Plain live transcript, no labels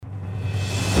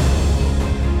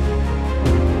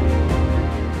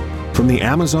From the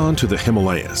Amazon to the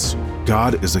Himalayas,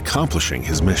 God is accomplishing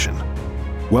His mission.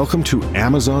 Welcome to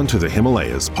Amazon to the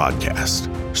Himalayas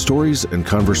podcast. Stories and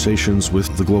conversations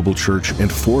with the global church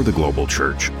and for the global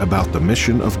church about the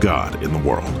mission of God in the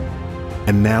world.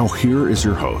 And now here is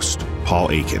your host,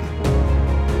 Paul Aiken.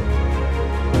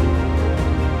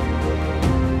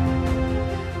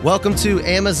 Welcome to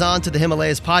Amazon to the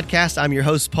Himalayas podcast. I'm your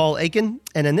host, Paul Aiken.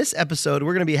 And in this episode,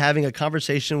 we're going to be having a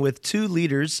conversation with two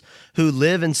leaders who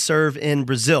live and serve in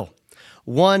Brazil.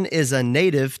 One is a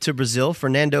native to Brazil,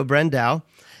 Fernando Brandão,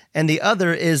 and the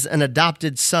other is an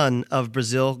adopted son of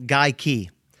Brazil, Guy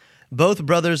Key. Both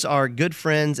brothers are good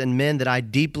friends and men that I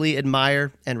deeply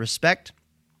admire and respect.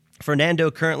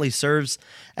 Fernando currently serves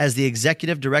as the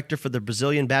executive director for the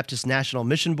Brazilian Baptist National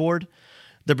Mission Board.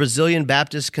 The Brazilian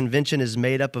Baptist Convention is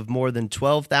made up of more than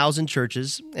 12,000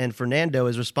 churches, and Fernando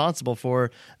is responsible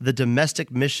for the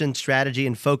domestic mission strategy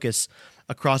and focus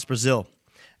across Brazil.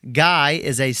 Guy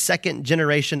is a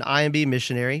second-generation IMB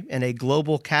missionary and a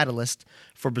global catalyst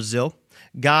for Brazil.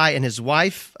 Guy and his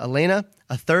wife, Elena,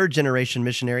 a third-generation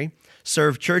missionary,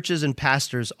 serve churches and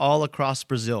pastors all across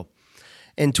Brazil.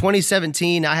 In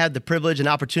 2017, I had the privilege and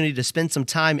opportunity to spend some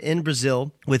time in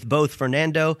Brazil with both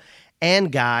Fernando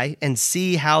and Guy and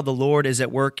see how the Lord is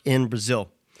at work in Brazil.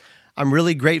 I'm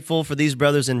really grateful for these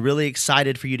brothers and really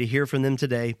excited for you to hear from them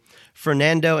today.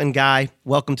 Fernando and Guy,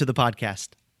 welcome to the podcast.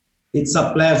 It's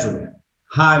a pleasure.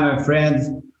 Hi, my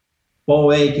friend,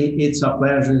 Paul Aiken. It's a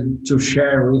pleasure to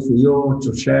share with you,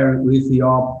 to share with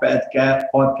your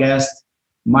podcast.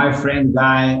 My friend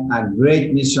Guy, a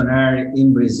great missionary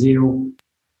in Brazil.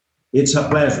 It's a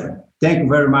pleasure. Thank you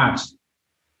very much.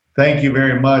 Thank you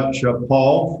very much,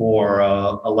 Paul, for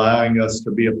allowing us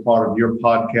to be a part of your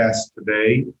podcast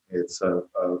today. It's a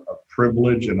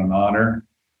privilege and an honor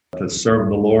to serve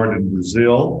the Lord in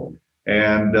Brazil,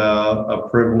 and a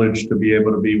privilege to be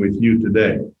able to be with you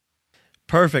today.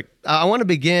 Perfect. I want to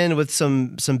begin with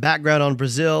some background on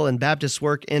Brazil and Baptist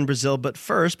work in Brazil. But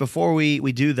first, before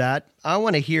we do that, I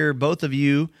want to hear both of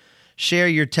you share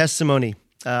your testimony.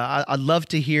 I'd love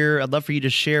for you to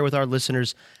share with our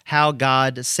listeners how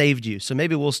God saved you. So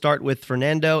maybe we'll start with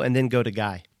Fernando and then go to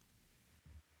Guy.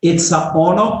 It's an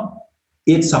honor.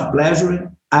 It's a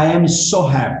pleasure. I am so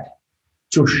happy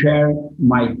to share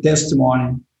my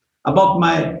testimony about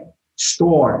my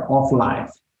story of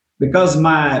life, because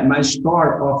my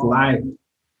story of life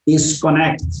is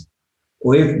connected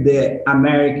with the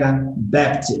American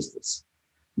Baptists.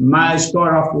 My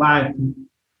story of life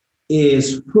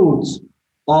is fruit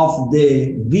of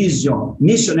the vision,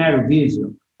 missionary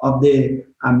vision of the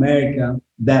American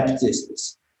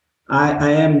Baptists. I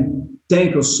am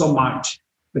thankful so much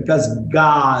because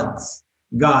God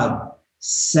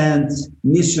sent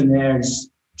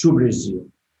missionaries to Brazil.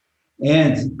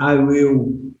 And I will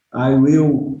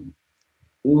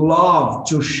love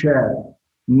to share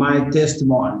my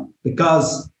testimony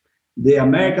because the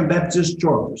American Baptist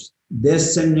churches, the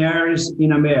seminaries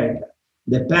in America,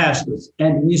 the pastors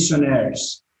and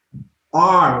missionaries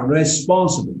are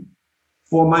responsible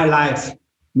for my life,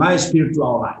 my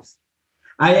spiritual life.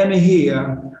 I am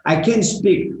here. I can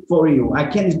speak for you. I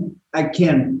can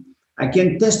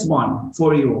testimony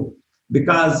for you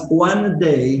because one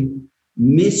day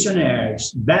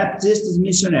missionaries, Baptist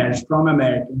missionaries from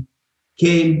America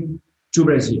came to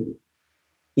Brazil.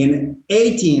 In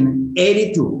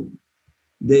 1882,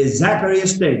 the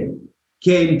Zacarias State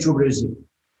came to Brazil.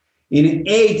 In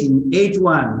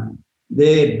 1881,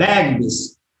 the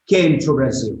Bagbies came to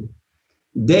Brazil.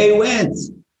 They went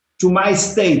to my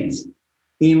state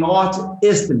in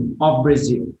northeastern of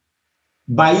Brazil.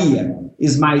 Bahia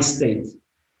is my state.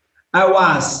 I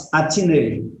was a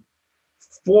teenager,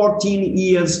 14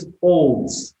 years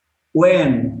old,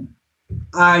 when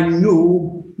I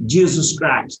knew Jesus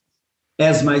Christ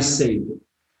as my Savior.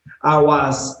 I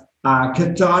was a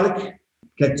Catholic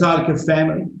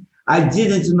family. I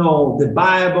didn't know the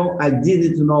Bible. I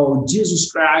didn't know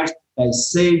Jesus Christ as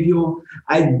Savior.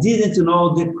 I didn't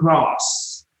know the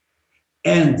cross.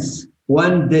 And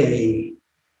one day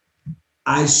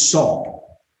I saw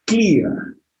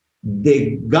clear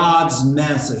the God's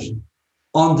message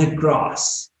on the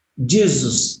cross.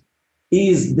 Jesus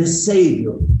is the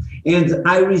Savior. And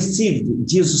I received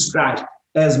Jesus Christ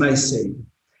as my Savior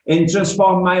and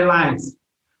transformed my life,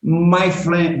 my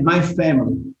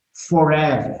family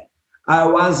forever. I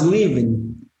was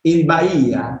living in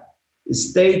Bahia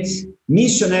state,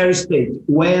 missionary state,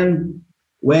 where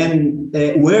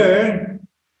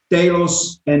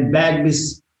Taylors and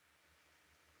Bagbies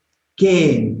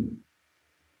came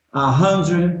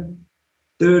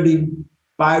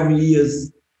 135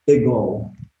 years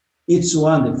ago. It's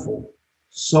wonderful.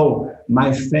 So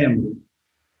my family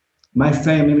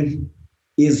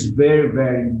is very,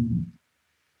 very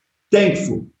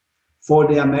thankful for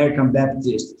the American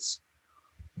Baptists.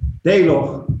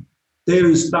 Taylor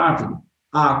started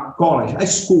a college, a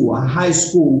high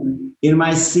school in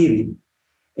my city.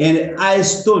 And I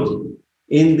studied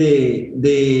in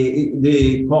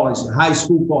the college, high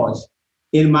school college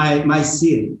in my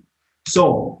city.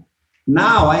 So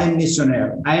now I am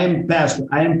missionary. I am pastor.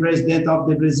 I am president of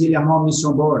the Brazilian Home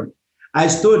Mission Board. I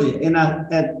studied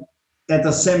at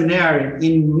a seminary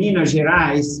in Minas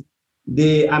Gerais.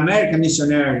 The American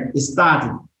missionary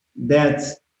started that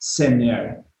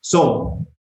seminary. So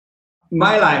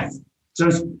my life,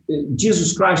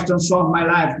 Jesus Christ transformed my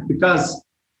life because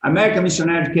American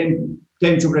missionary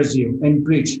came to Brazil and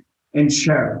preached and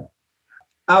shared.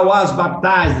 I was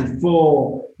baptized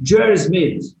for Jerry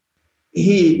Smith.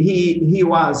 He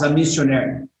was a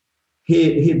missionary.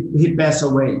 He passed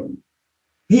away.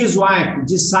 His wife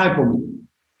discipled me.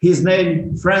 His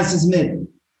name Francis Smith.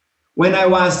 When I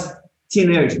was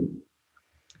teenager.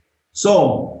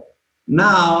 So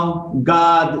now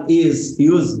God is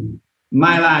using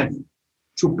my life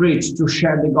to preach, to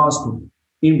share the gospel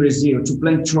in Brazil, to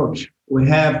plant church. We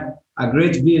have a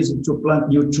great vision to plant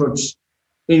new church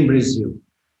in Brazil.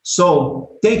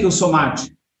 So thank you so much,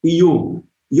 you,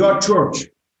 your church,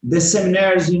 the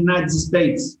seminaries in the United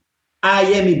States,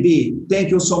 IMB, thank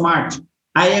you so much.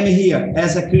 I am here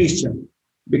as a Christian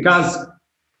because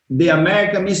the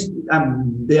American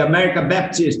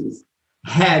Baptists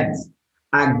had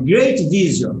a great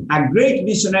vision, a great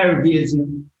missionary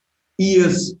vision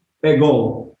years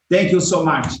ago. Thank you so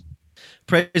much.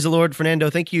 Praise the Lord, Fernando.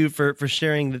 Thank you for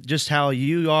sharing just how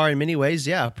you are in many ways,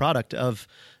 a product of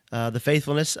the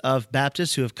faithfulness of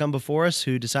Baptists who have come before us,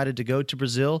 who decided to go to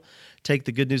Brazil, take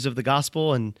the good news of the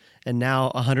gospel, and now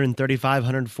 135,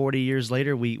 140 years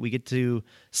later, we get to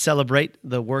celebrate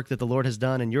the work that the Lord has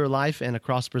done in your life and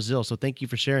across Brazil. So thank you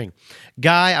for sharing.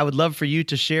 Guy, I would love for you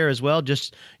to share as well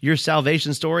just your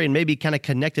salvation story and maybe kind of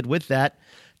connected with that.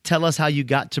 Tell us how you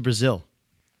got to Brazil.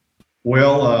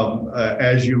 Well,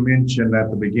 as you mentioned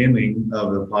at the beginning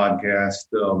of the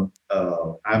podcast,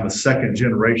 I'm a second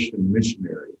generation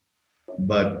missionary,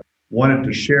 but wanted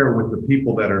to share with the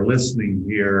people that are listening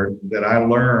here that I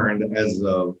learned as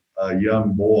a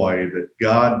young boy that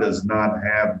God does not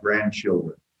have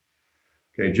grandchildren.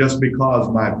 Okay, just because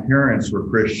my parents were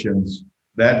Christians,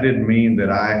 that didn't mean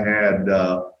that I had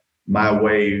my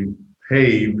way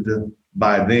paved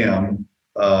by them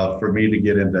for me to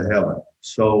get into heaven.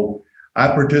 So I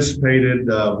participated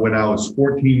when I was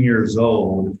 14 years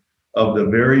old of the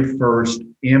very first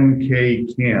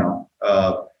MK camp.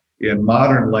 In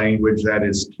modern language, that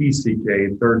is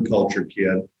TCK, Third Culture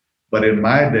Kid. But in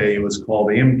my day, it was called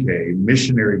MK,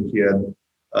 Missionary Kid,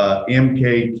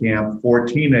 MK Camp for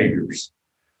Teenagers.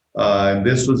 And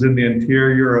this was in the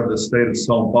interior of the state of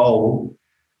São Paulo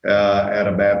at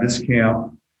a Baptist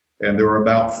camp. And there were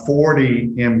about 40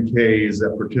 MKs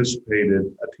that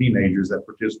participated, teenagers that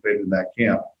participated in that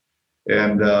camp.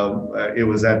 And it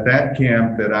was at that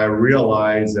camp that I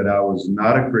realized that I was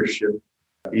not a Christian,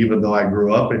 even though I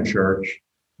grew up in church,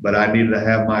 but I needed to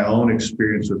have my own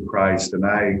experience with Christ. And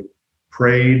I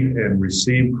prayed and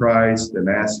received Christ and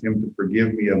asked him to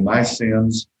forgive me of my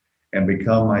sins and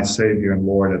become my Savior and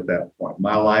Lord at that point.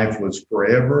 My life was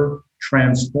forever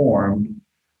transformed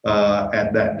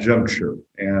at that juncture.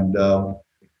 And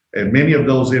many of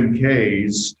those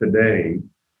MKs today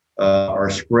are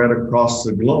spread across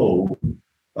the globe.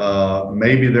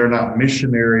 Maybe they're not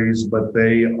missionaries, but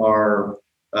they are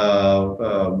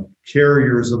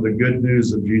carriers of the good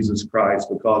news of Jesus Christ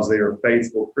because they are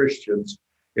faithful Christians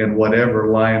in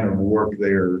whatever line of work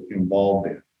they're involved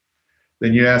in.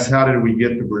 Then you ask, how did we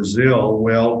get to Brazil?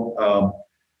 Well,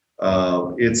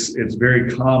 it's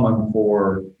very common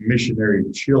for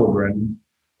missionary children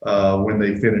when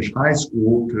they finish high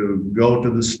school to go to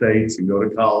the States and go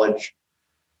to college.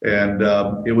 And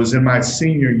it was in my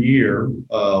senior year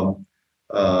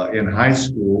in high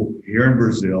school here in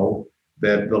Brazil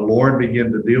that the Lord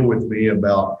began to deal with me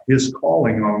about his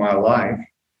calling on my life.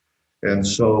 And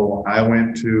so I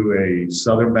went to a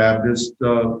Southern Baptist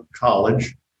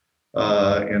college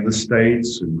in the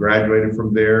States and graduated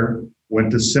from there,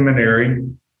 went to seminary,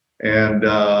 and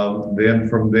then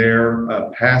from there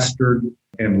pastored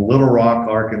in Little Rock,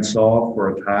 Arkansas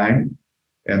for a time,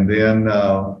 and then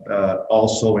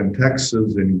also in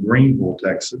Texas, in Greenville,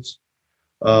 Texas,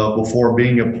 before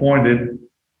being appointed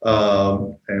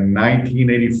in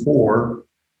 1984,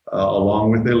 along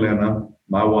with Elena,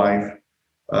 my wife,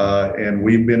 and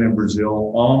we've been in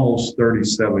Brazil almost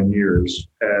 37 years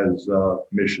as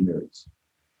missionaries.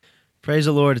 Praise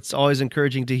the Lord. It's always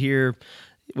encouraging to hear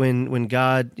when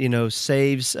God,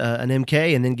 saves an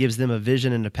MK and then gives them a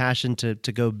vision and a passion to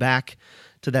go back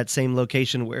to that same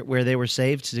location where they were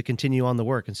saved to continue on the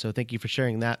work. And so thank you for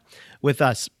sharing that with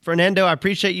us. Fernando, I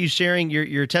appreciate you sharing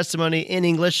your testimony in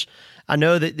English. I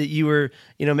know that you were,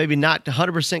 maybe not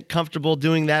 100% comfortable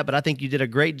doing that, but I think you did a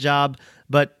great job.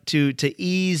 But to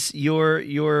ease your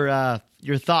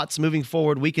thoughts moving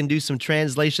forward, we can do some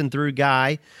translation through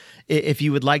Guy if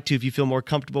you would like to, if you feel more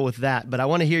comfortable with that. But I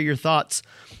want to hear your thoughts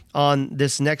on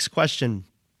this next question.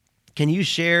 Can you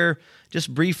share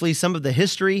just briefly some of the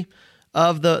history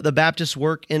of the Baptist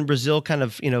work in Brazil, kind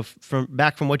of,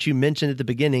 from what you mentioned at the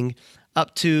beginning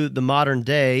up to the modern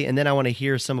day? And then I want to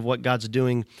hear some of what God's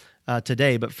doing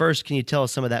today. But first, can you tell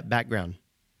us some of that background?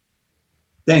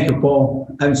 Thank you,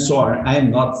 Paul. I'm sorry, I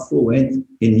am not fluent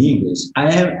in English.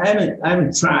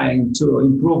 I'm trying to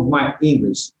improve my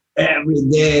English every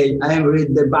day. I am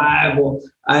reading the Bible.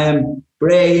 I am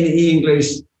praying in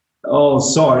English. Oh,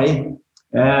 sorry.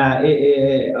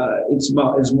 It's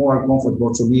more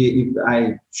comfortable to me if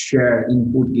I share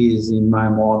in Portuguese in my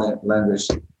mother language.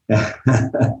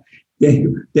 Thank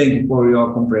you for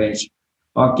your comprehension.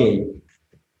 Okay.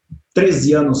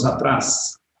 13 anos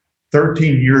atrás,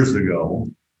 13 years ago,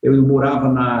 eu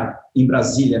morava em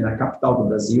Brasília, na capital do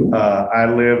Brasil. I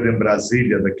lived in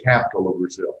Brasilia, the capital of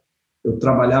Brazil. Eu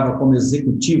trabalhava como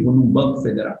executivo num banco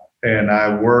federal. And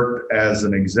I worked as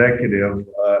an executive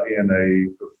in a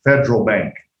federal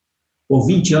bank. Por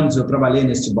 20 anos eu trabalhei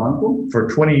neste banco. For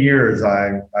 20 years,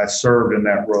 I served in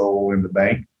that role in the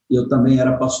bank. E eu também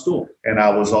era pastor. And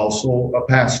I was also a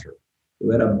pastor.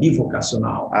 Eu era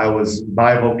bivocacional. I was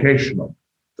bivocational.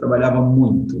 Trabalhava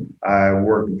muito. I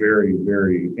worked very,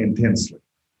 very intensely.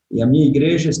 E a minha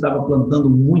igreja estava plantando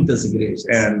muitas igrejas.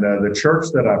 And the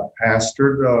church that I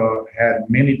pastored had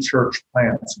many church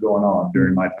plants going on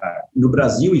during my time. No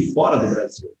Brasil e fora do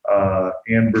Brasil.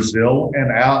 In Brazil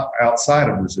and outside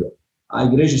of Brazil. A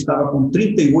igreja estava com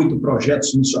 38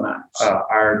 projetos missionários.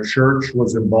 Our church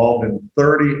was involved in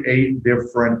 38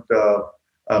 different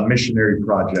missionary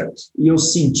projects. E eu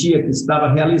sentia que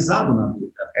estava realizado na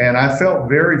vida. And I felt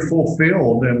very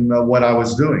fulfilled in what I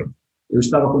was doing. Eu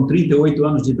estava com 38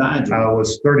 anos de idade. I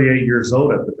was 38 years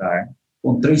old at the time.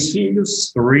 Com 3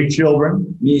 filhos. 3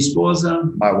 children. Minha esposa.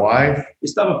 My wife.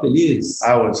 Estava feliz.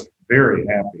 I was very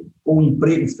happy. Com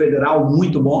emprego federal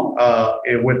muito bom.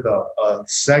 With a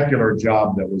secular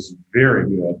job that was very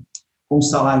good. Com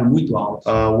salário muito alto.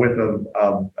 With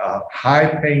a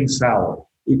high-paying salary.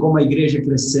 E com uma igreja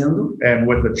crescendo. And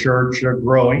with the church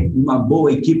growing. Uma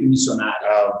boa equipe missionária.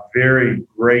 Very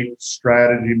great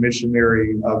strategy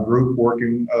missionary group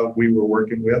we were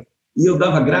working with. E eu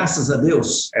dava graças a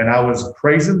Deus. And I was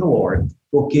praising the Lord.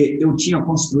 Porque eu tinha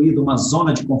construído uma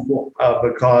zona de conforto.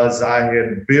 Because I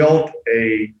had built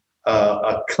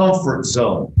a comfort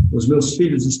zone. Os meus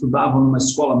filhos estudavam numa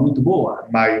escola muito boa.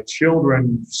 My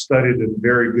children studied in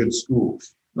very good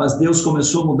schools. Mas Deus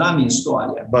começou a mudar a minha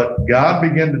história. But God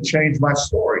began to change my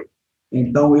story.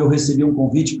 Então eu recebi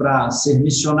convite para ser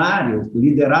missionário,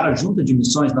 liderar a Junta de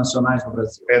Missões Nacionais no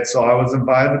Brasil. And so I was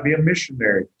invited to be a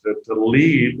missionary, to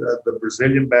lead the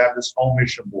Brazilian Baptist Home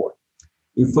Mission Board.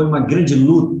 E foi uma grande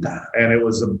luta. And it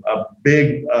was a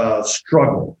big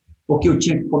struggle. Porque eu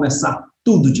tinha que começar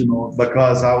tudo de novo.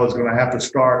 Because I was going to have to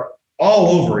start all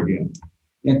over again.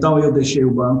 Então eu deixei o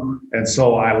banco. And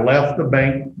so I left the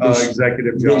bank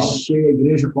executive job. Deixei a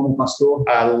igreja como pastor.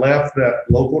 I left that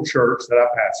local church that I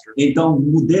pastored. Então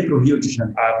mudei para o Rio de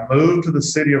Janeiro. I moved to the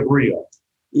city of Rio.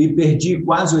 E perdi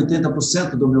quase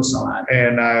 80% do meu salário.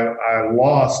 And I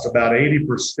lost about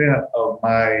 80% of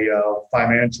my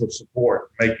financial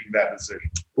support making that decision.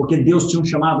 Porque Deus tinha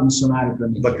chamado missionário para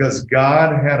mim. Because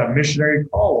God had a missionary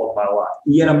call on my life.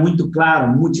 E era muito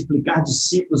claro, multiplicar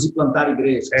discípulos e plantar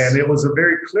igrejas. And it was a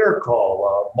very clear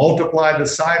call, multiply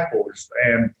disciples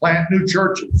and plant new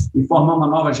churches. E formar uma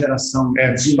nova geração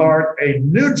and start a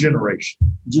new generation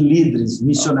de líderes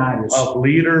missionários. Of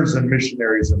leaders and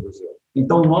missionaries in Brazil.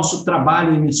 Então, o nosso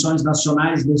trabalho em missões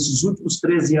nacionais nesses últimos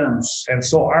 13 anos. And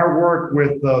so our work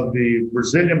with the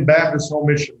Brazilian Baptist Home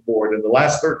Mission Board in the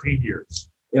last 13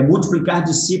 years é multiplicar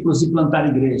discípulos e plantar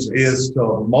igrejas. Is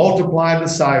to multiply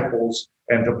disciples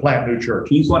and to plant new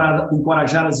churches.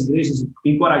 Encorajar as igrejas,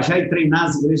 encorajar e treinar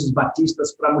as igrejas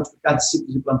batistas para multiplicar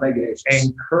discípulos e plantar igrejas.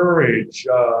 Encourage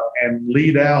and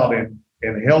lead out in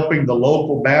helping the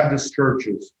local Baptist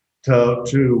churches to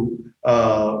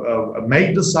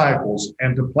make disciples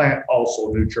and to plant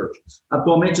also new churches.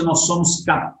 Atualmente nós somos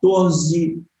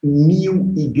 14.000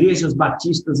 igrejas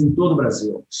batistas em todo o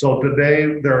Brasil. So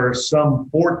today there are some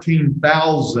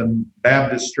 14,000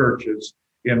 Baptist churches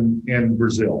in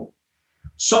Brazil.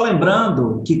 Só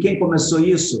lembrando que quem começou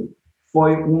isso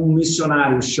foi um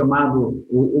missionário chamado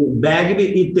o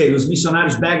Bagby e Taylor, os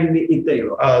missionários Bagby e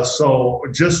Taylor. So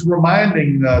just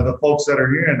reminding the folks that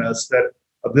are hearing us that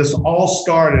this all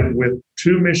started with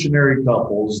two missionary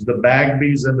couples, the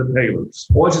Bagbys and the Taylors.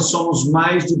 Hoje somos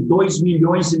mais de 2,5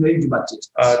 milhões de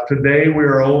batistas. Today we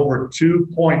are over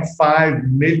 2.5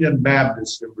 million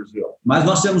Baptists in Brazil. Mas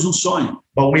nós temos um sonho.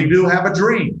 But we do have a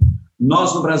dream.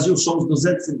 Nós no Brasil somos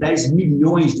 210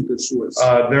 milhões de pessoas.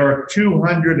 There are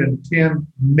 210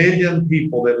 million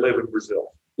people that live in Brazil.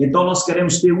 Então nós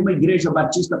queremos ter uma igreja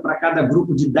batista para cada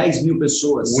grupo de 10 mil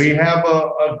pessoas. We have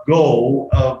a goal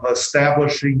of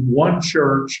establishing one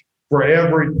church for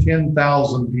every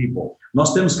 10,000 people.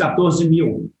 Nós temos 14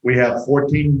 mil. We have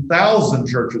 14,000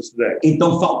 churches today.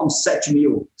 Então faltam 7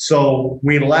 mil. So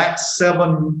we lack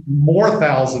 7,000 more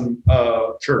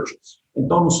churches.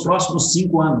 Então nos próximos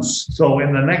 5 anos, So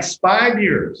in the next 5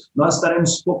 years, nós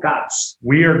estaremos focados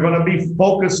we are going to be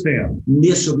focused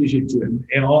nesse objetivo.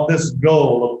 in on this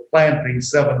goal of planting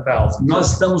 7,000.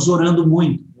 Nós estamos orando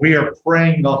muito. We are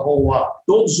praying a whole lot.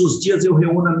 Todos os dias eu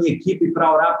reúno a minha equipe para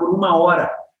orar por 1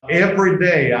 hora. Every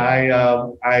day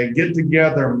I get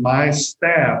together my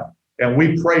staff and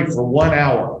we pray for 1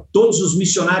 hour. Todos os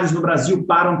missionários no Brasil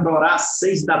param para orar às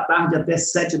 6 da tarde até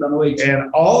 7 da noite. And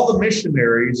all the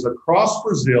missionaries across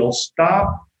Brazil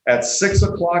stop at 6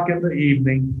 o'clock in the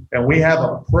evening, and we have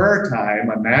a prayer time,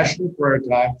 a national prayer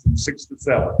time from 6 to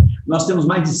 7. Nós temos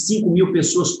mais de 5 mil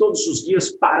pessoas todos os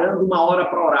dias parando 1 hora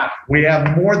para orar. We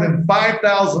have more than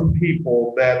 5,000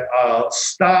 people that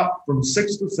stop from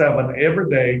 6 to 7 every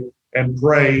day and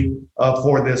pray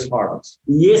for this harvest.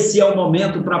 E esse é o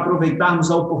momento para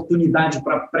aproveitarmos a oportunidade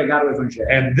para pregar o evangelho.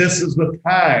 And this is the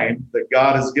time that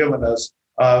God has given us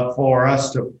for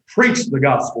us to preach the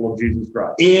gospel of Jesus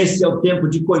Christ. Esse é o tempo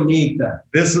de colheita.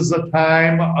 This is a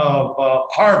time of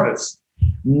harvest.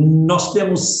 Nós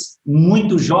temos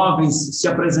muitos jovens se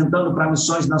apresentando para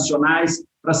missões nacionais,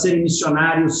 para serem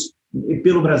missionários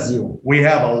pelo Brasil. We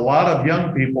have a lot of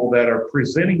young people that are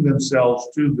presenting themselves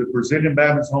to the Brazilian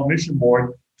Baptist Home Mission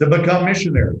Board to become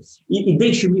missionaries. E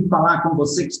deixe-me falar com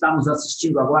você que está nos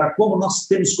assistindo agora como nós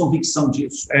temos convicção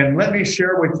disso. And let me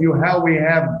share with you how we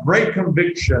have great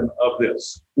conviction of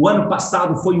this. O ano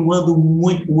passado foi um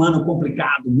ano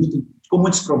complicado, com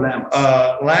muitos problemas.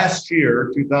 Last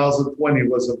year, 2020,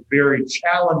 was a very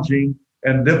challenging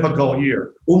and difficult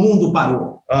year. O mundo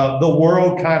parou. The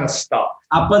world kind of stopped.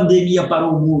 A pandemia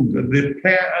parou o mundo. The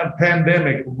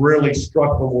pandemic really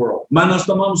struck the world. Mas nós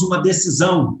tomamos uma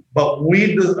decisão. But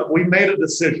we made a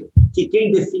decision. Que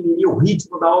quem definiria o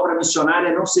ritmo da obra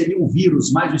missionária não seria um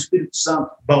vírus, mas o Espírito Santo.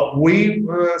 But we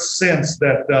sensed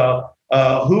that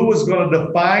who was going to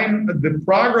define the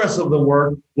progress of the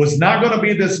work was not going to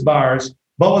be this virus,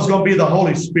 but was going to be the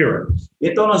Holy Spirit.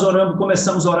 Então nós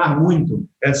começamos a orar muito.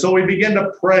 And so we began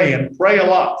to pray and pray a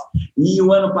lot. E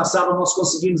o ano passado nós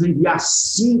conseguimos enviar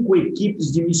 5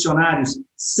 equipes de missionários,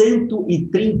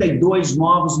 132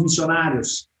 novos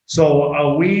missionários.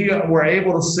 So we were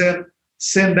able to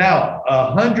send out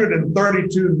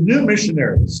 132 new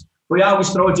missionaries. Foi algo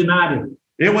extraordinário.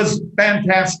 It was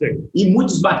fantastic. E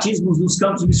muitos batismos nos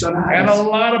campos missionários. And a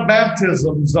lot of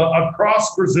baptisms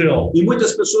across Brazil. E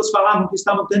muitas pessoas falavam que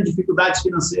estavam tendo dificuldades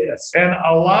financeiras. And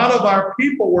a lot of our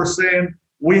people were saying,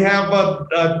 we have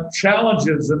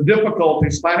challenges and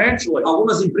difficulties financially.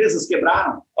 Algumas empresas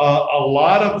quebraram. A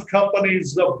lot of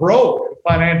companies broke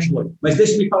financially. Mas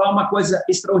deixe-me falar uma coisa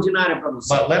extraordinária para você.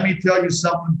 But let me tell you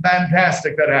something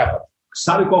fantastic that happened.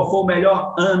 Sabe qual foi o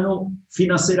melhor ano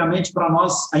financeiramente para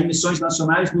nós em missões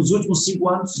nacionais nos últimos 5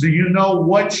 anos? Do you know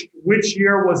which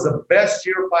year was the best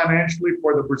year financially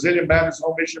for the Brazilian Baptist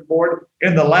Home Mission Board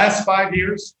in the last 5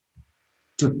 years?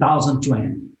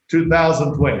 2020.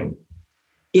 2020.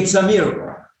 It's a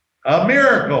miracle. A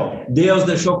miracle. Deus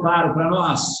deixou claro para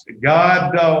nós.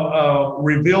 God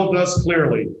revealed us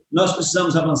clearly. Nós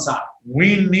precisamos avançar.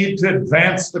 We need to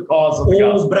advance the cause of the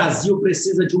gospel. O Brasil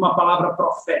precisa de uma palavra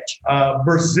profética.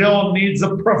 Brazil needs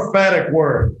a prophetic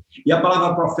word. E a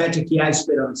palavra profética é a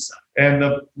esperança. And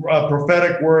the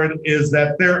prophetic word is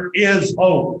that there is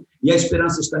hope. E a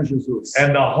esperança está em Jesus.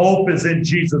 And the hope is in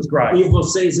Jesus Christ. E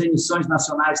vocês em missões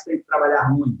nacionais têm que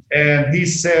trabalhar muito. And he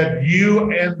said,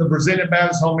 you and the Brazilian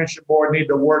Baptist Home Mission Board need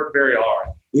to work very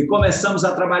hard. E começamos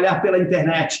a trabalhar pela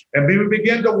internet. And we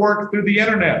began to work through the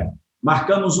internet.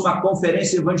 Marcamos uma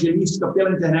conferência evangelística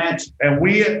pela internet. And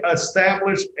we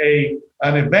established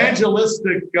an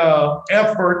evangelistic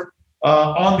effort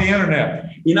on the internet.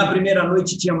 E na primeira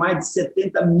noite tinha mais de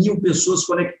 70 mil pessoas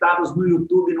conectadas no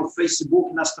YouTube, no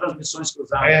Facebook, nas transmissões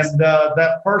cruzadas. And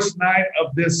that first night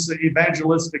of this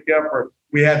evangelistic effort,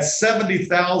 we had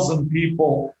 70,000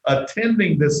 people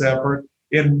attending this effort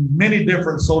in many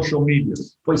different social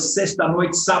medias. Foi sexta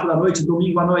noite, sábado à noite,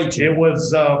 domingo à noite. It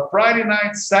was Friday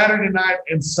night, Saturday night,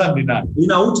 and Sunday night. E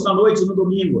na última noite, no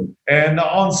domingo, And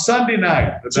on Sunday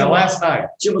night, the last night,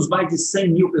 tínhamos mais de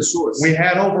 100 mil pessoas. we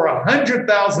had over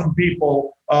 100,000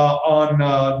 people on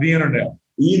the internet.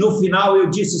 E no final eu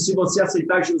disse, se você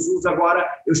aceitar Jesus agora,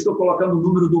 eu estou colocando o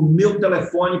número do meu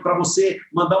telefone para você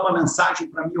mandar uma mensagem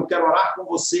para mim, eu quero orar com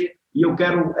você e eu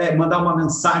quero mandar uma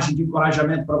mensagem de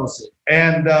encorajamento para você.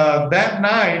 And that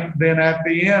night, then at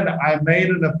the end, I made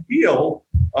an appeal,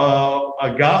 a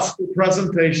gospel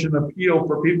presentation appeal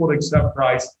for people to accept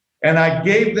Christ, and I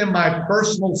gave them my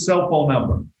personal cell phone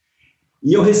number.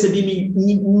 E eu recebi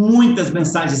muitas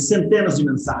mensagens, centenas de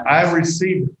mensagens. I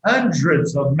received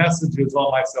hundreds of messages on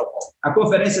my cell phone. A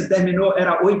conferência terminou,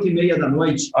 era 8:30 da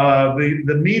noite.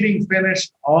 The meeting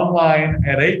finished online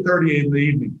at 8:30 in the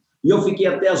evening. E eu fiquei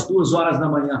até as 2 horas da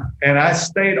manhã, And I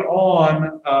stayed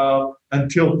on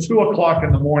until 2 o'clock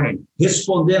in the morning,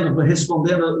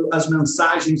 respondendo as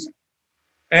mensagens.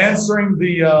 answering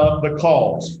the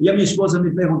calls. E a minha esposa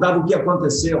me perguntava o que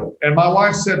aconteceu. And my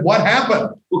wife said, "What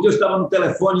happened?" Porque eu estava no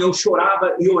telefone, eu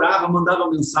chorava e orava, mandava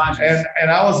mensagens. And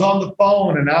I was on the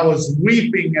phone and I was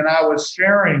weeping and I was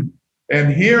sharing and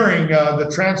hearing the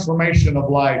transformation of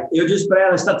life. Eu disse para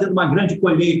ela, está tendo uma grande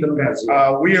colheita no Brasil.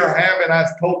 We are having, I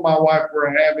told my wife, we're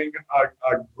having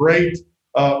a great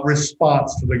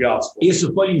response to the gospel.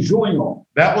 Isso foi em junho.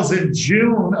 That was in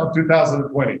June of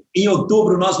 2020. Em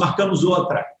outubro, nós marcamos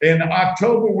outra. In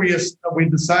October, we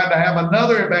decided to have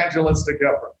another evangelistic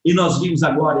effort. E nós vimos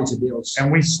a glória de Deus.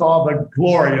 And we saw the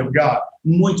glory of God.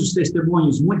 Muitos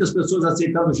testemunhos, muitas pessoas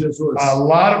aceitando Jesus. A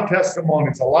lot of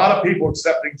testimonies, a lot of people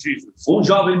accepting Jesus.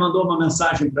 Jovem mandou uma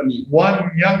mensagem para mim.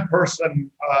 One young person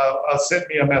sent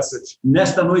me a message.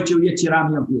 Nesta noite eu ia tirar a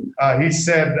minha vida. He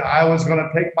said, I was going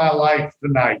to take my life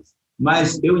tonight.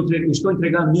 Mas eu estou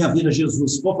entregando minha vida a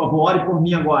Jesus. Por favor, ore por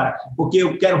mim agora, porque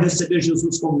eu quero receber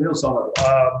Jesus como meu Salvador.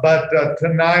 But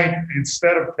tonight,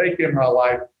 instead of taking my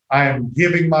life, I am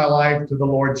giving my life to the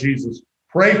Lord Jesus.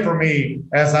 Pray for me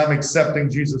as I'm accepting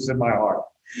Jesus in my heart.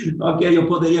 Ok, eu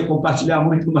poderia compartilhar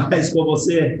muito mais com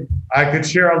você. I could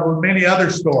share many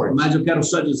other stories. Mas eu quero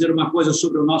só dizer uma coisa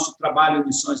sobre o nosso trabalho em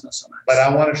missões nacionais. But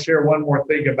I want to share one more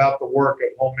thing about the work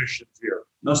of home missions here.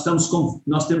 Nós temos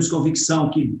convicção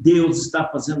que Deus está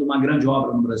fazendo uma grande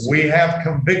obra no Brasil. We have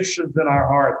convictions in our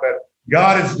heart that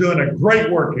God is doing a great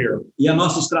work here. E a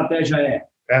nossa estratégia é,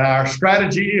 And our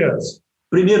strategy is,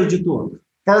 primeiro de tudo,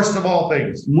 first of all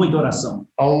things, muita oração.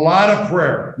 a lot of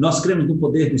prayer. Nós cremos no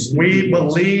poder do Espírito We de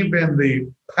Deus. believe in the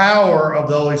power of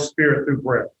the Holy Spirit through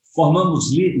prayer.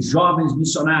 Formamos líderes, jovens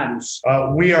missionários.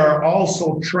 We are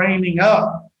also training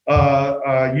up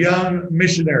young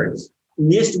missionaries.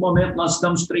 Neste momento, nós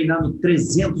estamos treinando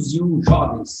 301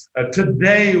 jovens.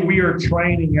 Today, we are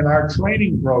training in our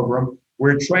training program.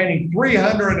 We're training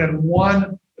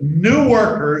 301 new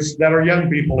workers that are young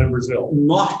people in Brazil.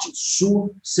 Norte,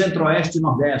 Sul, Centro-Oeste e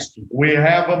Nordeste. We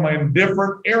have them in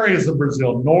different areas of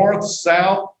Brazil, North,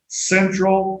 South,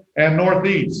 Central, and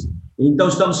Northeast. Então,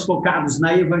 estamos focados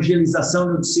na evangelização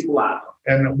e no discipulado.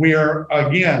 And we are,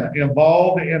 again,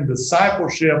 involved in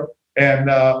discipleship and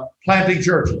planting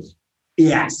churches.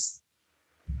 Yes,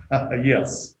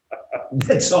 Yes.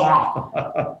 that's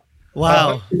all.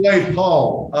 Wow. Wait,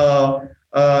 Paul,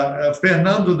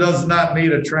 Fernando does not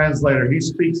need a translator. He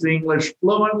speaks English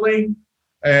fluently,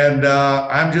 and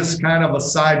I'm just kind of a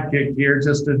sidekick here,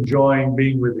 just enjoying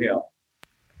being with him.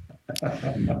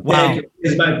 Wow. Thank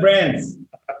you, my friends.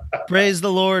 Praise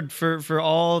the Lord for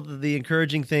all the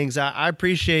encouraging things. I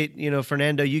appreciate,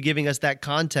 Fernando, you giving us that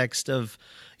context of,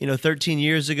 13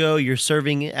 years ago, you're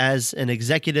serving as an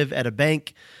executive at a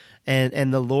bank,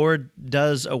 and the Lord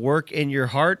does a work in your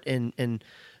heart, and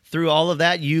through all of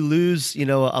that, you lose,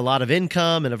 a lot of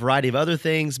income and a variety of other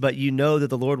things, but you know that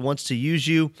the Lord wants to use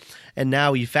you. And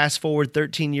now you fast forward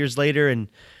 13 years later, and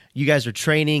you guys are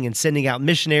training and sending out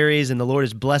missionaries, and the Lord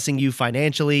is blessing you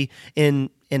financially in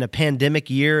a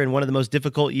pandemic year, and one of the most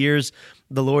difficult years.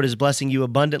 The Lord is blessing you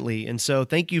abundantly. And so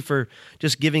thank you for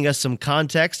just giving us some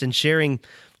context and sharing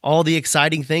all the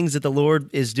exciting things that the Lord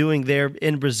is doing there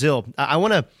in Brazil. I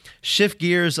want to shift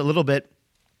gears a little bit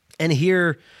and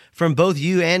hear from both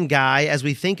you and Guy as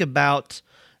we think about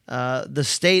the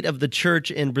state of the church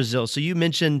in Brazil. So you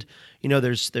mentioned,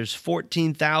 there's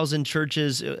 14,000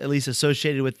 churches at least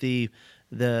associated with the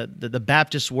the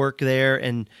Baptist work there,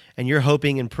 and you're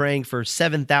hoping and praying for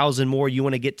 7,000 more. You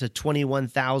want to get to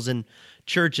 21,000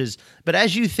 churches. But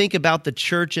as you think about the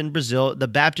church in Brazil, the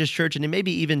Baptist church, and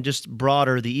maybe even just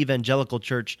broader, the evangelical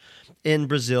church in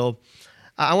Brazil,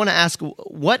 I want to ask,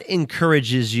 what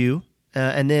encourages you?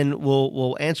 And then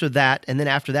we'll answer that. And then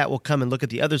after that, we'll come and look at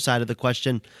the other side of the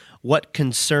question, what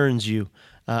concerns you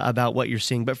about what you're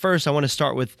seeing? But first, I want to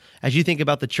start with, as you think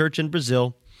about the church in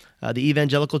Brazil, the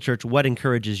evangelical church, what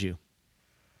encourages you?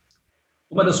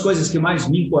 Uma das coisas que mais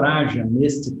me encoraja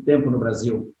neste tempo no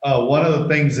Brasil One of the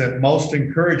things that most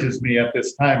encourages me at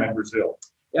this time in Brazil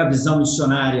é a visão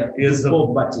missionária do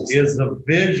povo batista. is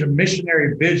the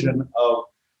missionary vision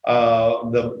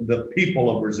of the people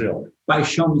of Brazil.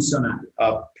 Paixão missionária.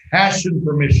 Passion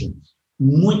for missions.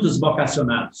 Muitos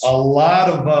vocacionados. A lot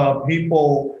of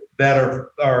people that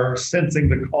are sensing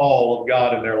the call of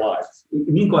God in their lives.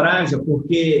 E me encoraja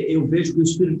porque eu vejo que o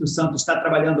Espírito Santo está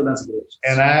trabalhando nas igrejas.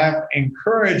 And I'm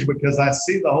encouraged because I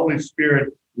see the Holy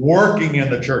Spirit working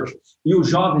in the churches. E os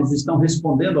jovens estão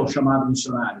respondendo ao chamado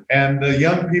missionário. And the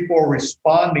young people are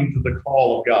responding to the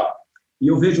call of God. E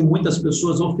eu vejo muitas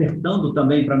pessoas ofertando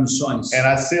também para missões. And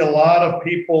I see a lot of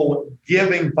people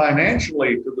giving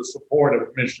financially to the support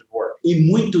of mission work. E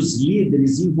muitos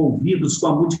líderes envolvidos com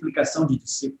a multiplicação de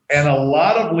discípulos. And a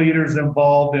lot of leaders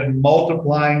involved in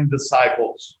multiplying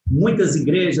disciples. Muitas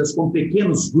igrejas com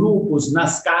pequenos grupos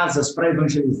nas casas para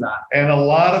evangelizar. And a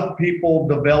lot of people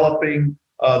developing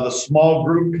the small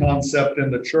group concept in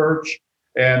the church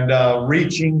and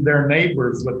reaching their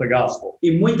neighbors with the gospel.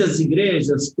 E muitas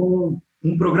igrejas com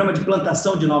programa de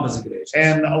plantação de novas igrejas.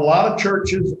 And a lot of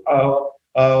churches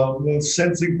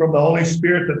sensing from the Holy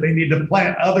Spirit that they need to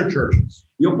plant other churches.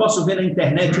 E eu posso ver na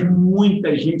internet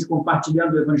muita gente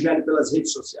compartilhando o evangelho pelas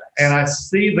redes sociais. And I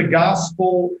see the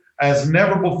gospel as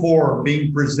never before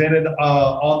being presented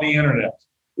on the internet.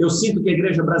 Eu sinto que a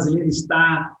igreja brasileira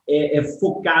está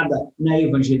focada na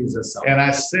evangelização. And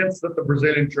I sense that the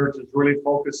Brazilian church is really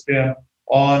focused in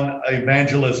on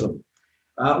evangelism.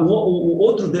 O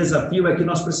outro desafio é que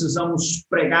nós precisamos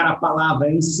pregar a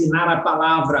palavra, ensinar a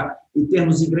palavra e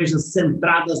termos igrejas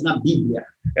centradas na Bíblia.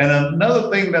 And another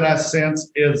thing that I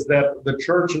sense is that the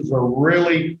churches are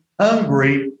really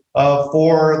hungry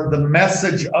for the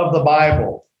message of the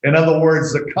Bible. In other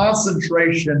words, the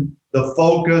concentration, the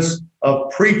focus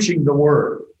of preaching the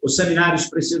word. Os seminários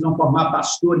precisam formar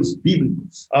pastores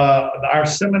bíblicos. Our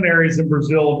seminaries in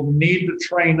Brazil need to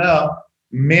train up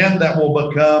men that will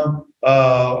become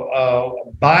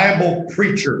Bible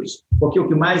preachers. Porque o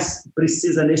que mais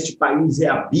precisa neste país é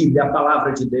a Bíblia, a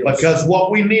palavra de Deus. Because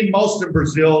what we need most in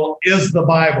Brazil is the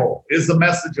Bible, is the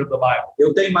message of the Bible.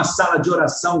 Eu tenho uma sala de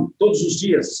oração todos os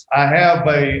dias. I have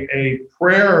a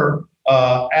prayer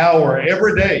hour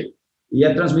every day. E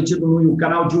é transmitido no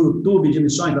canal de YouTube de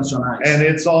Missões Nacionais. And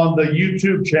it's on the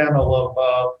YouTube channel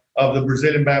of the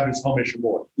Brazilian Baptist Home Mission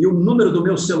Board. E o número do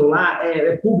meu celular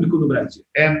é público no Brasil.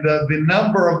 And the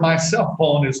number of my cell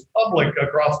phone is public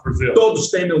across Brazil. Todos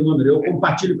têm meu número, eu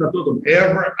compartilho para todo mundo.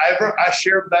 I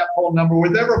share that phone number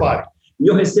with everybody. E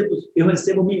eu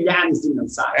recebo milhares de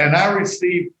mensagens. And I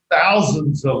receive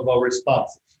thousands of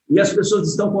responses. E as pessoas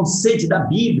estão com sede da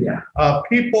Bíblia.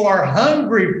 People are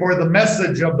hungry for the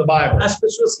message of the Bible. As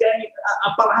pessoas querem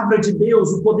a palavra de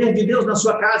Deus, o poder de Deus na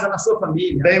sua casa, na sua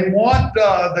família. They want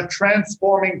the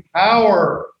transforming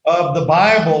power of the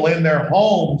Bible in their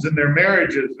homes, in their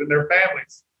marriages, in their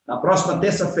families. Na próxima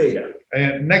terça-feira,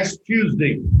 And next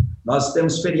Tuesday, nós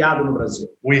temos feriado no Brasil.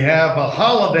 we have a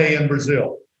holiday in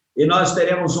Brazil. E nós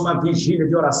teremos uma vigília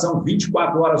de oração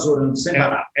 24 horas orando sem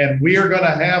parar. And we are going to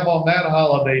have on that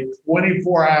holiday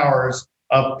 24 hours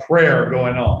of prayer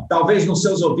going on. Talvez nos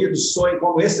seus ouvidos soe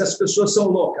como essas pessoas são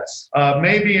loucas.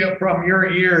 Maybe from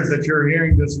your ears that you're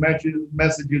hearing this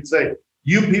message, you'd say,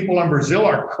 you people in Brazil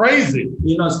are crazy.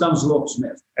 E nós estamos loucos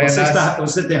mesmo.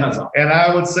 Você tem razão. And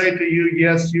I would say to you,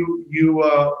 yes,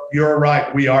 you're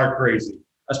right. We are crazy.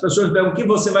 As pessoas perguntam, o que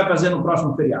você vai fazer no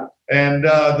próximo feriado? And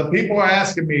the people are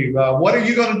asking me, what are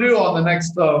you going to do on the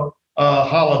next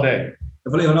holiday?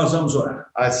 Eu falei, nós vamos orar.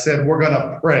 I said, we're going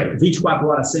to pray 24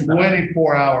 horas sem parar.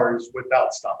 24 hours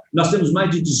without stopping. Nós temos mais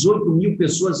de 18.000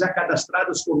 pessoas já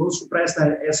cadastradas conosco para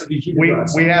essa vigília de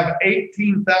oração. We have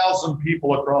 18,000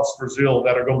 people across Brazil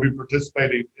that are going to be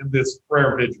participating in this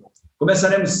prayer vigil.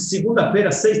 Começaremos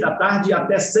segunda-feira, 6 da tarde,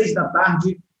 até 6 da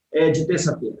tarde de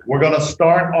terça-feira. We're going to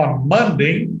start on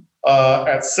Monday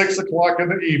at 6 o'clock in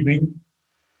the evening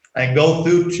and go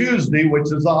through Tuesday,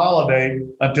 which is a holiday,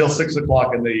 until 6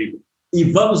 o'clock in the evening. E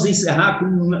vamos encerrar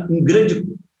com grande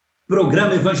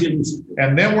programa evangelístico.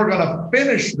 And then we're going to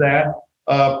finish that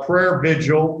prayer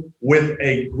vigil with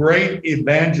a great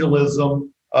evangelism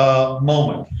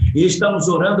moment. E estamos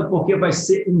orando porque vai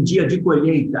ser dia de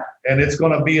colheita. And it's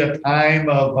going to be a time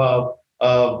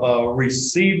of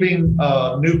receiving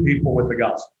new people with the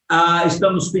gospel.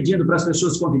 Estamos pedindo para as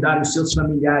pessoas convidarem os seus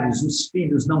familiares, os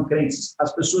filhos não crentes,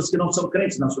 as pessoas que não são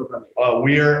crentes na sua família.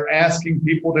 We are asking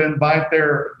people to invite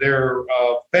their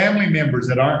family members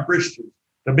that aren't Christians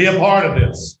to be a part of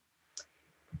this.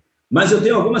 Mas eu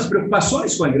tenho algumas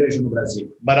preocupações com a igreja no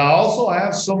Brasil. But I also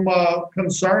have some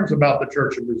concerns about the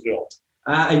church in Brazil.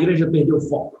 A igreja perdeu o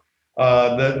foco.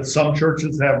 That some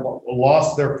churches have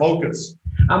lost their focus.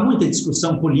 Há muita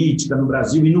discussão política no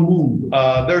Brasil e no mundo.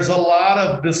 There's a lot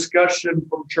of discussion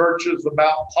from churches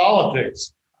about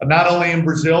politics, not only in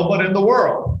Brazil, but in the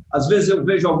world. Às vezes eu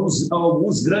vejo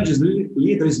alguns grandes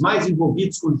líderes mais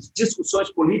envolvidos com discussões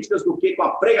políticas do que com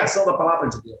a pregação da palavra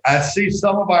de Deus. I see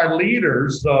some of our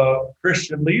leaders,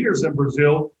 Christian leaders in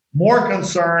Brazil, more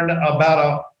concerned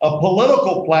about a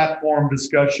political platform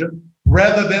discussion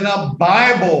rather than a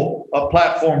Bible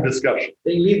platform discussion.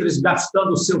 Tem líderes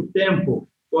gastando o seu tempo,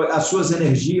 as suas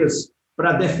energias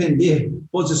para defender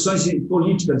posições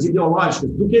políticas, ideológicas,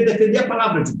 do que defender a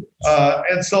palavra de Deus.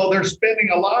 And so they're spending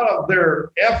a lot of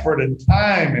their effort and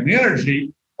time and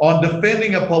energy on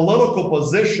defending a political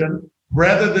position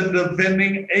rather than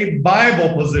defending a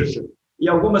Bible position. E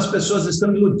algumas pessoas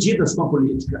estão iludidas com a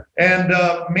política. And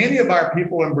many of our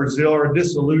people in Brazil are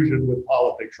disillusioned with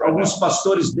politics right Alguns now.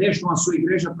 pastores deixam a sua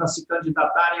igreja para se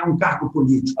candidatarem a um cargo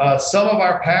político. Some of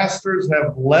our pastors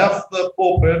have left the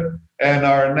pulpit and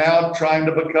are now trying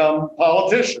to become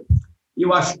politicians. E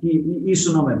eu acho que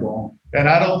isso não é bom. And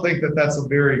I don't think that that's a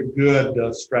very good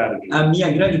strategy. A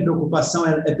minha grande preocupação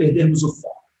é perdermos o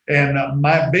foco. And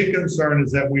my big concern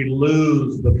is that we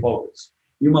lose the focus.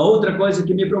 E uma outra coisa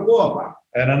que me preocupa,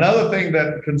 And another thing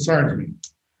that concerns me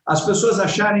as pessoas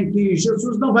acharem que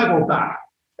Jesus não vai voltar.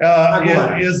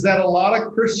 Agora. is that a lot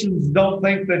of Christians don't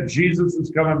think that Jesus is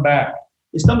coming back.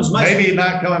 Maybe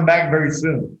not coming back very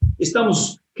soon.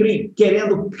 Estamos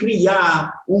querendo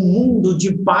criar um mundo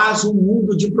de paz, um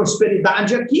mundo de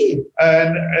prosperidade aqui.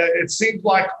 And it seems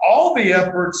like all the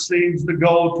effort seems to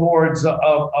go towards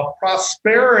a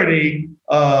prosperity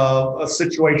a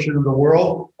situation in the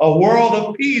world, a world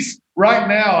of peace right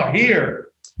now here.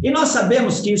 E nós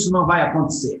sabemos que isso não vai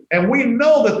acontecer. And we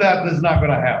know that that is not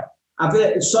going to happen.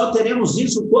 Só teremos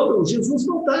isso quando Jesus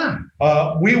voltar.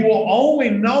 We will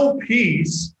only know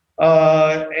peace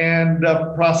and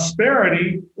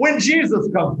prosperity when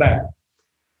Jesus comes back.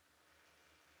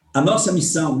 A nossa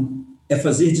missão é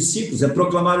fazer discípulos, é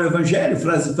proclamar o evangelho,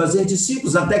 fazer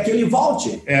discípulos até que ele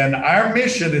volte. And our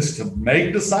mission is to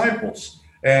make disciples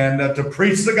and to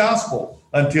preach the gospel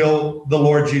until the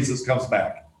Lord Jesus comes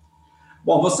back.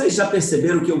 Bom, vocês já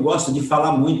perceberam que eu gosto de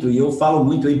falar muito e eu falo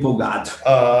muito empolgado.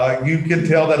 You can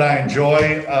tell that I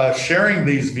enjoy sharing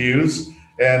these views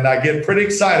and I get pretty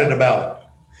excited about it.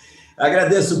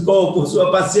 Agradeço, Paul, por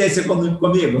sua paciência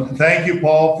comigo. Thank you,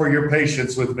 Paul, for your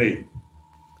patience with me.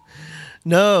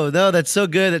 No, that's so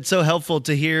good. That's so helpful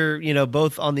to hear,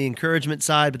 both on the encouragement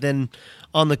side, but then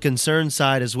on the concern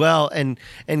side as well. And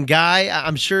Guy,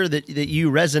 I'm sure that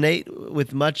you resonate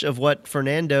with much of what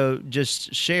Fernando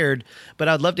just shared, but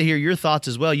I'd love to hear your thoughts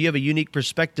as well. You have a unique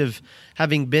perspective,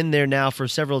 having been there now for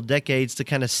several decades, to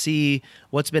kind of see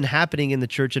what's been happening in the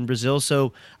church in Brazil.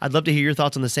 So I'd love to hear your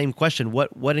thoughts on the same question.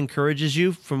 What encourages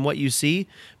you from what you see,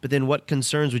 but then what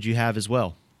concerns would you have as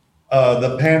well?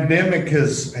 The pandemic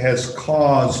has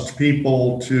caused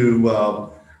people to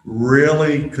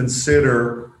really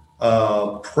consider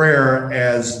prayer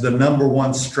as the number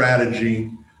one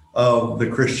strategy of the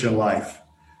Christian life.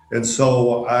 And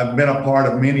so I've been a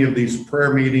part of many of these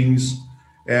prayer meetings,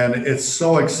 and it's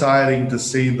so exciting to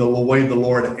see the way the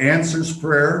Lord answers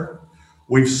prayer.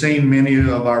 We've seen many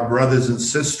of our brothers and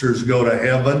sisters go to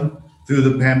heaven through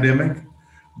the pandemic,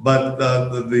 but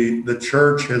the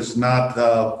church has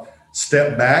not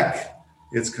stepped back.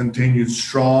 It's continued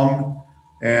strong.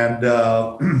 And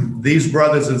these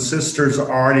brothers and sisters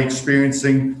are already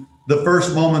experiencing the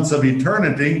first moments of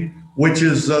eternity, which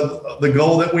is the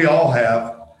goal that we all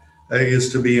have,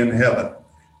 is to be in heaven.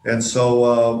 And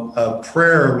so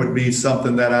prayer would be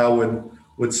something that I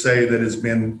would say that has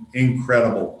been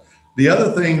incredible. The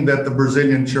other thing that the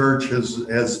Brazilian church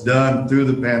has done through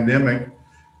the pandemic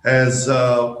has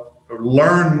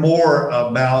learned more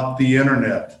about the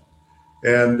internet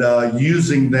and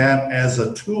using that as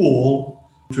a tool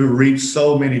to reach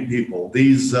so many people.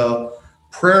 These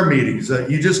prayer meetings,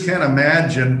 you just can't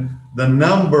imagine the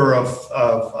number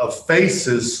of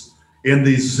faces in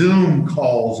these Zoom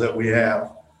calls that we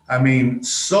have. I mean,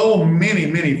 so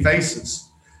many faces.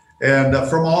 and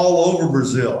from all over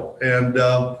Brazil. And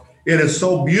it is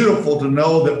so beautiful to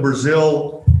know that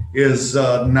Brazil is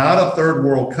not a third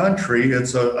world country.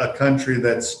 It's a country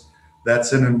that's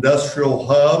an industrial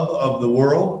hub of the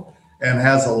world and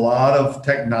has a lot of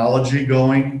technology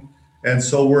going. And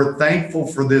so we're thankful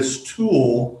for this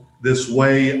tool, this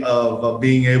way of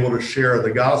being able to share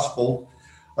the gospel.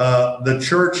 The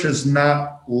church has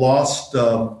not lost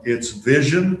its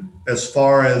vision as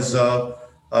far as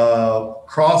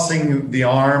crossing the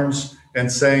arms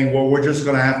and saying, well, we're just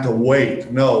going to have to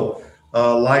wait. No,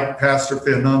 like Pastor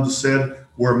Fernando said,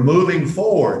 we're moving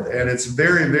forward, and it's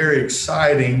very, very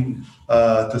exciting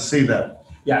to see that.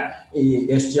 Yeah, e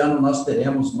este ano nós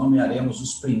nomearemos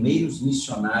os primeiros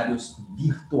missionários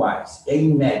virtuais. É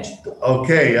inédito.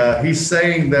 Okay, he's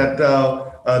saying that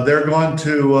they're going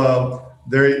to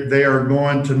they are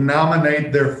going to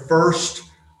nominate their first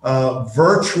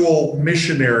virtual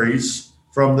missionaries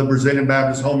from the Brazilian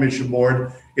Baptist Home Mission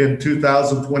Board in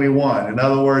 2021. In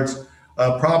other words,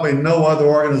 probably no other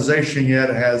organization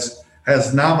yet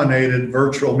has nominated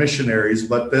virtual missionaries,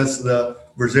 but the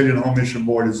Brazilian Home Mission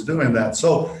Board is doing that.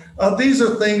 So these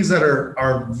are things that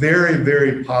are very,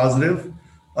 very positive.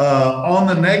 On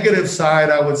the negative side,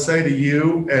 I would say to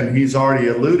you, and he's already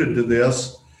alluded to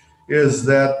this, is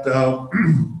that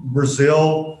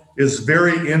Brazil is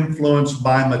very influenced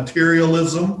by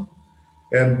materialism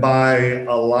and by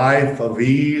a life of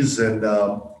ease and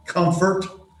comfort.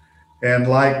 And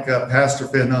like Pastor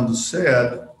Fernando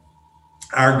said,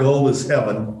 our goal is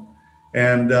heaven.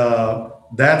 And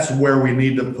that's where we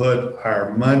need to put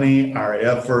our money, our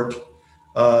effort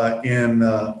in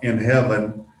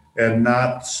heaven, and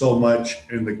not so much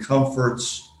in the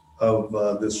comforts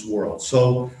of this world.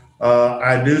 So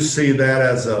I do see that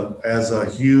as a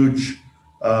huge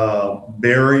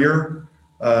barrier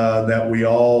that we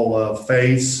all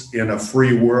face in a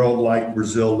free world like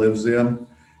Brazil lives in,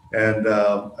 and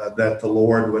that the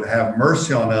Lord would have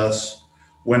mercy on us.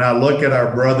 When I look at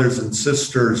our brothers and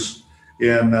sisters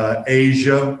in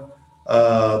Asia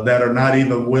that are not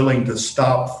even willing to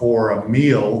stop for a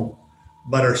meal,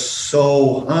 but are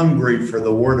so hungry for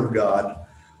the Word of God,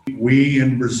 we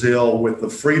in Brazil, with the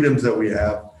freedoms that we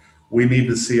have, we need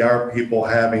to see our people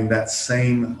having that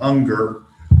same hunger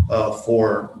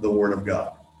for the Word of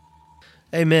God.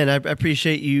 Amen. I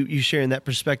appreciate you sharing that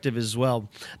perspective as well.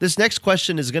 This next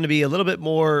question is going to be a little bit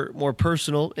more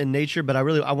personal in nature, but I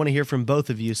want to hear from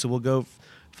both of you. So we'll go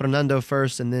Fernando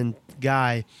first and then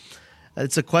Guy.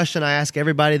 It's a question I ask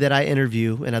everybody that I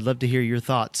interview, and I'd love to hear your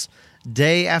thoughts.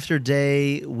 Day after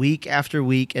day, week after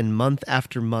week, and month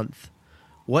after month,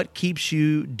 what keeps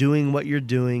you doing what you're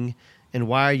doing, and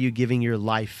why are you giving your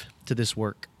life to this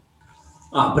work?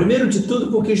 Primeiro de tudo,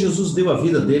 porque Jesus deu a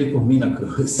vida dele por mim na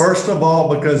cruz. First of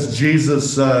all, because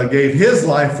Jesus gave his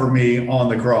life for me on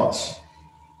the cross.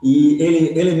 E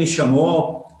ele me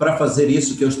chamou para fazer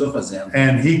isso que eu estou fazendo.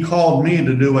 And he called me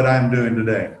to do what I'm doing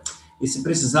today. E se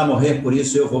precisar morrer por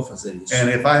isso, eu vou fazer isso. And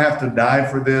if I have to die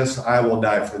for this, I will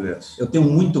die for this. Eu tenho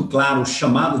muito claro o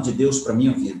chamado de Deus para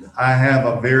minha vida. I have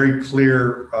a very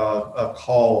clear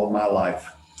call on my life.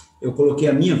 Eu coloquei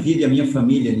a minha vida e a minha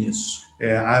família nisso.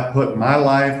 And I put my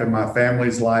life and my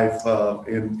family's life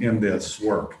in this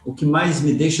work. O que mais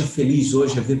me deixa feliz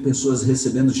hoje é ver pessoas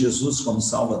recebendo Jesus como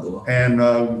Salvador. And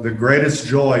the greatest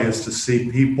joy is to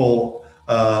see people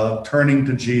turning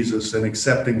to Jesus and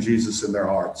accepting Jesus in their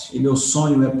hearts. E meu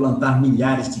sonho é plantar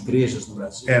milhares de igrejas no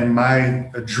Brasil. And my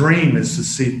dream is to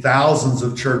see thousands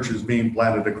of churches being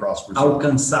planted across Brazil.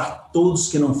 Alcançar todos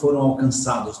que não foram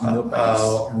alcançados no meu país.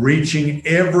 Reaching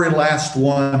every last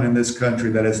one in this country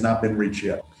that has not been reached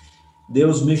yet.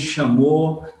 Deus me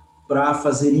chamou para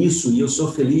fazer isso, e eu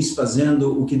sou feliz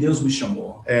fazendo o que Deus me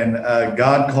chamou. And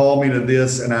God called me to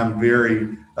this, and I'm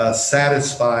very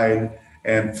satisfied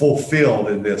and fulfilled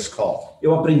in this call.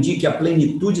 Eu aprendi que a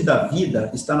plenitude da vida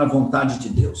está na vontade de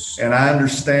Deus. And I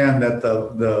understand that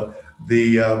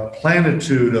the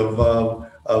plenitude of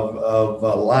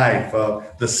life,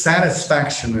 the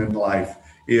satisfaction in life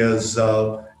is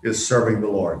serving the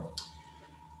Lord.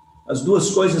 As duas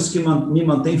coisas que me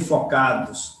mantêm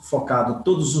focado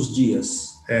todos os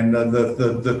dias. And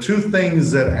the two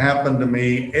things that happen to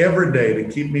me every day to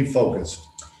keep me focused.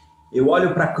 Eu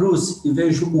olho para a cruz e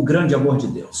vejo o grande amor de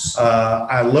Deus.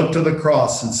 I look to the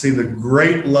cross and see the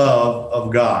great love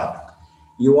of God.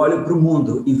 E eu olho para o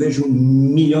mundo e vejo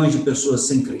milhões de pessoas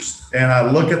sem Cristo. And I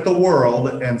look at the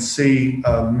world and see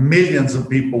millions of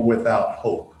people without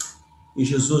hope. E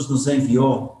Jesus nos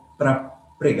enviou para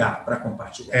pregar, para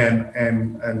compartilhar.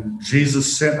 And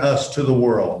Jesus sent us to the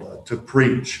world to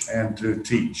preach and to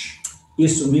teach.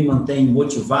 Isso me mantém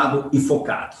motivado e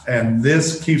focado. And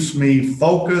this keeps me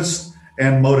focused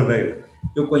and motivated.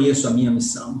 Eu conheço a minha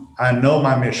missão I know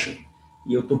my mission,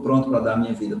 e eu estou pronto para dar a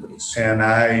minha vida por isso. and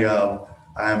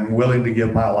I'm willing to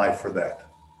give my life for that.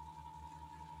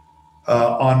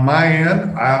 On my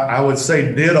end, I would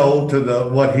say ditto to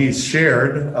what he's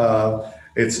shared.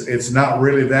 It's not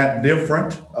really that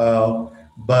different,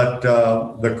 but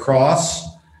the cross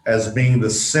as being the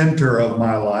center of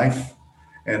my life.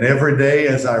 And every day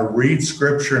as I read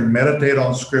Scripture and meditate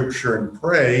on Scripture and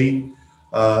pray,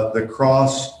 the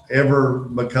cross ever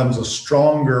becomes a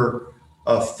stronger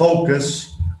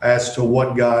focus as to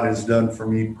what God has done for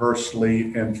me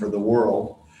personally and for the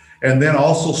world. And then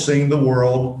also seeing the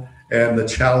world and the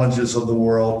challenges of the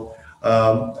world.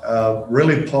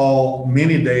 Really, Paul,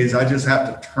 many days I just have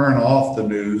to turn off the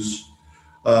news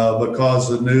because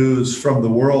the news from the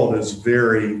world is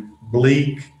very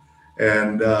bleak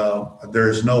and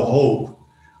there's no hope.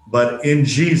 But in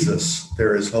Jesus,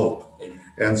 there is hope.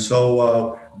 And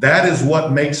so that is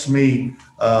what makes me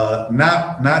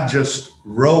not just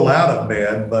roll out of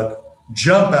bed, but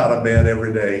jump out of bed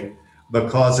every day,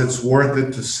 because it's worth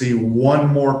it to see one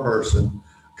more person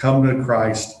come to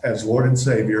Christ as Lord and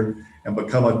Savior and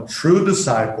become a true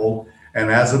disciple, and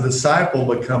as a disciple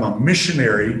become a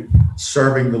missionary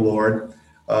serving the Lord,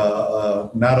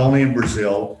 not only in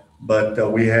Brazil,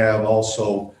 but we have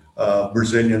also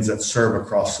Brazilians that serve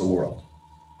across the world.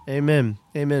 Amen.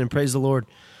 Amen. And praise the Lord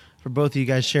for both of you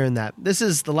guys sharing that. This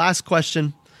is the last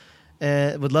question.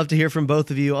 Would love to hear from both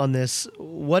of you on this.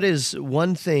 What is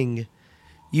one thing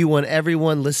you want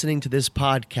everyone listening to this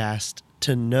podcast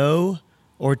to know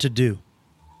or to do?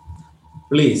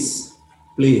 Please,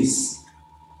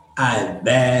 I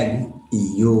beg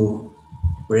you,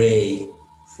 pray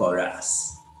for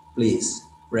us. Please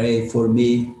pray for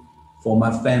me, for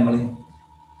my family.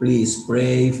 Please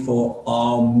pray for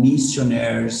all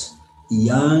missionaries,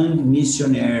 young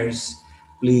missionaries.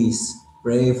 Please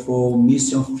pray for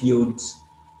mission fields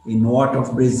in north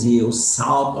of Brazil,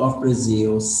 south of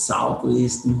Brazil,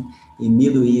 southeast, in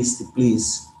Middle East.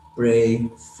 Please pray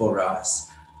for us.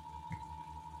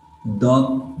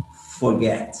 Don't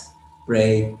forget,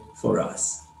 pray for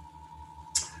us.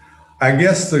 I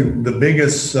guess the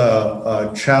biggest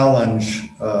challenge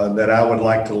that I would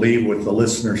like to leave with the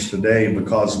listeners today,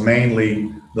 because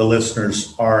mainly the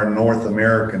listeners are North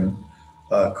American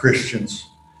Christians,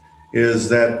 is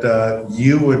that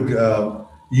you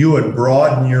would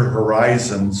broaden your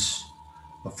horizons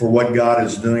for what God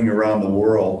is doing around the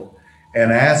world,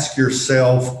 and ask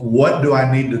yourself, what do I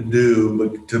need to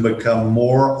do to become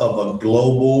more of a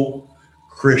global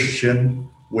Christian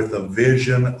with a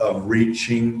vision of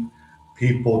reaching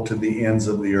people to the ends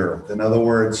of the earth? In other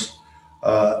words,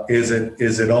 is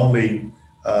it only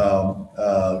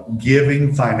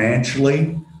giving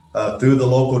financially through the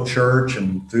local church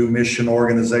and through mission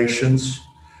organizations?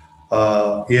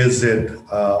 Is it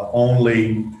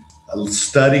only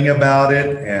studying about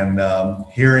it and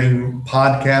hearing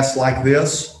podcasts like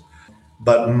this?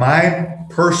 But my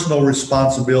personal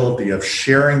responsibility of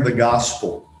sharing the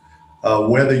gospel,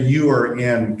 whether you are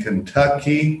in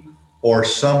Kentucky or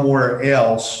somewhere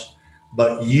else,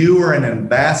 but you are an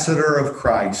ambassador of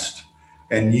Christ,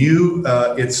 and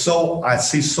I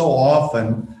see so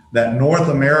often that North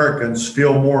Americans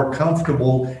feel more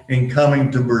comfortable in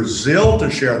coming to Brazil to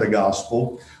share the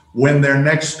gospel when their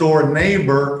next door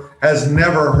neighbor has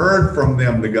never heard from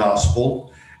them the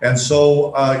gospel. And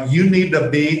so you need to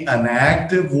be an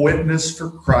active witness for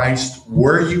Christ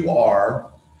where you are.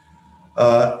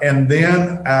 And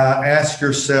then ask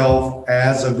yourself,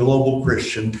 as a global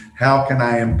Christian, how can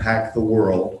I impact the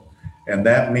world? And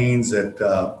that means that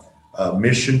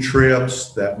mission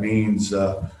trips, that means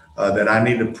that I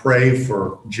need to pray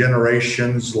for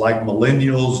generations like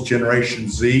millennials, Generation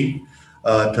Z,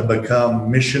 to become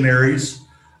missionaries.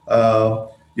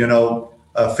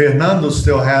 Fernando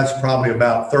still has probably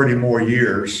about 30 more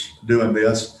years doing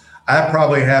this. I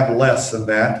probably have less than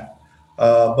that.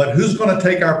 But who's going to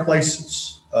take our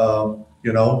places?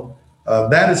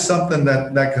 That is something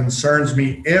that concerns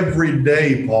me every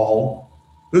day, Paul.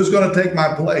 Who's going to take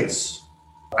my place?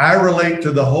 I relate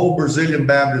to the whole Brazilian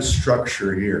Baptist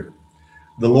structure here.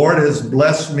 The Lord has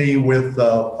blessed me with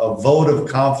a vote of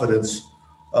confidence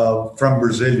from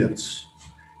Brazilians.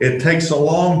 It takes a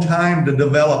long time to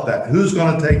develop that. Who's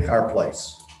going to take our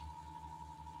place?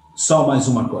 Só mais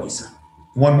uma coisa.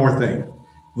 One more thing.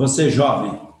 Você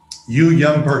jovem, You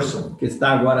young person que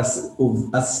está agora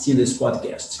assistindo esse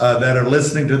podcast. that are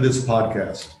listening to this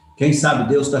podcast. Quem sabe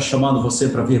Deus está chamando você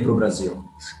para vir para o Brasil.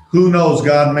 Who knows,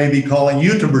 God may be calling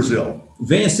you to Brazil.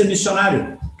 Venha ser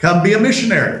missionário. Come be a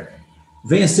missionary.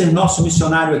 Venha ser nosso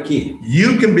missionário aqui.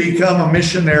 You can become a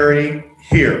missionary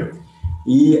here.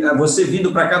 E você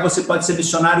vindo para cá, você pode ser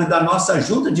missionário da nossa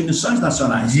Junta de Missões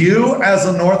Nacionais. You, as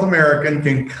a North American,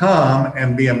 can come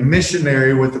and be a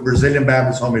missionary with the Brazilian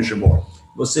Baptist Home Mission Board.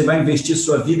 Você vai investir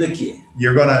sua vida aqui.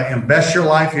 You're going to invest your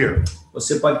life here.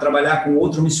 Você pode trabalhar com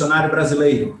outro missionário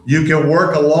brasileiro. You can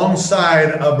work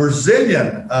alongside a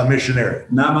Brazilian missionary.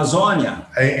 Na Amazônia.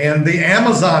 In the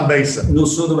Amazon Basin. No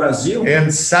sul do Brasil. In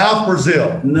South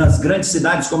Brazil. Nas grandes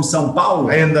cidades como São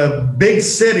Paulo. In the big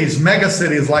cities, mega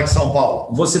cities like São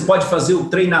Paulo. Você pode fazer o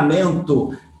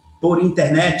treinamento por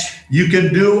internet. You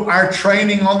can do our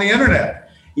training on the internet.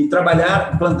 E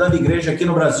trabalhar plantando igreja aqui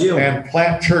no Brasil. And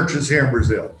plant churches here in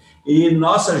Brazil. E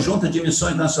nossa Junta de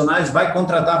Missões Nacionais vai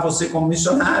contratar você como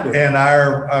missionário. And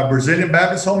our Brazilian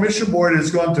Baptist Home Mission Board is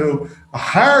going to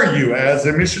hire you as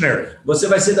a missionary. Você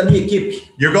vai ser da minha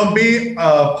equipe. You're going to be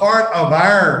part of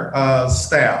our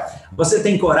staff. Você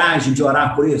tem coragem de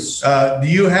orar por isso? Do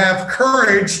you have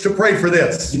courage to pray for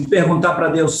this? De perguntar para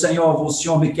Deus, Senhor, o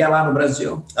Senhor me quer lá no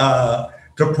Brasil?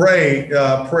 To pray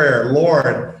prayer,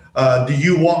 Lord, do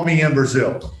you want me in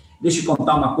Brazil? Deixa eu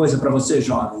contar uma coisa para você,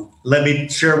 jovem. Let me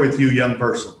share with you, young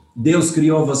person. Deus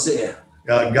criou você.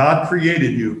 God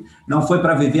created you. Não foi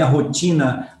para viver a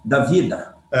rotina da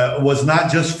vida. Was not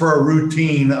just for a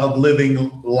routine of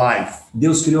living life.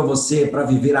 Deus criou você para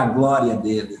viver a glória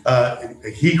dele.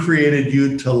 He created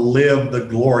you to live the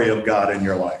glory of God in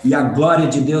your life. E a glória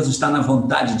de Deus está na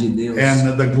vontade de Deus.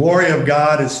 And the glory of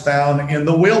God is found in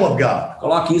the will of God.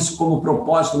 Coloque isso como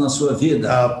propósito na sua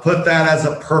vida. Put that as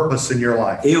a purpose in your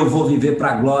life. Eu vou viver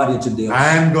para a glória de Deus.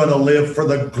 I'm going to live for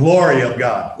the glory of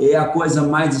God. É a coisa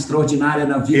mais extraordinária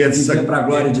na vida, viver para a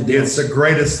glória de Deus. It's the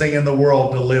greatest thing in the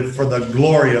world to live for the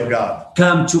glory of God.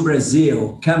 Come to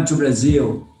Brazil.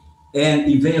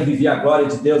 E venha viver a glória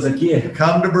de Deus aqui.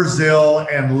 Come to Brazil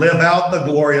and live out the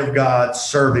glory of God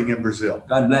serving in Brazil.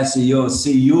 God bless you.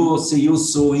 See you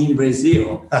soon in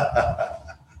Brazil.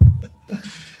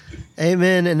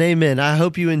 Amen and amen. I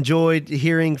hope you enjoyed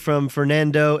hearing from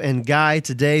Fernando and Guy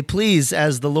today. Please,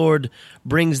 as the Lord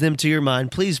brings them to your mind,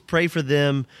 please pray for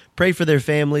them, pray for their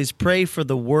families, pray for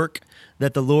the work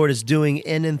that the Lord is doing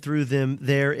in and through them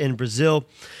there in Brazil.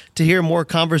 To hear more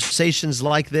conversations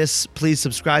like this, please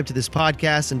subscribe to this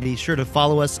podcast and be sure to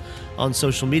follow us on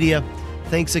social media.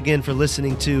 Thanks again for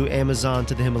listening to Amazon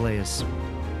to the Himalayas.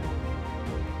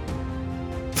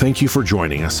 Thank you for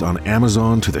joining us on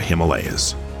Amazon to the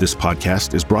Himalayas. This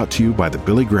podcast is brought to you by the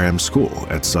Billy Graham School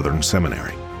at Southern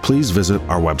Seminary. Please visit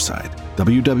our website,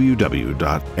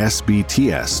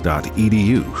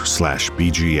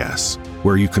 www.sbts.edu/BGS,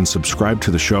 where you can subscribe to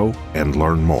the show and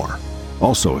learn more.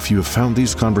 Also, if you have found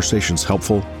these conversations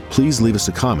helpful, please leave us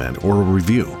a comment or a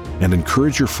review and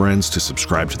encourage your friends to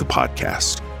subscribe to the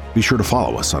podcast. Be sure to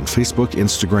follow us on Facebook,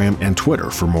 Instagram, and Twitter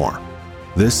for more.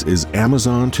 This is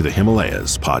Amazon to the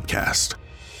Himalayas podcast.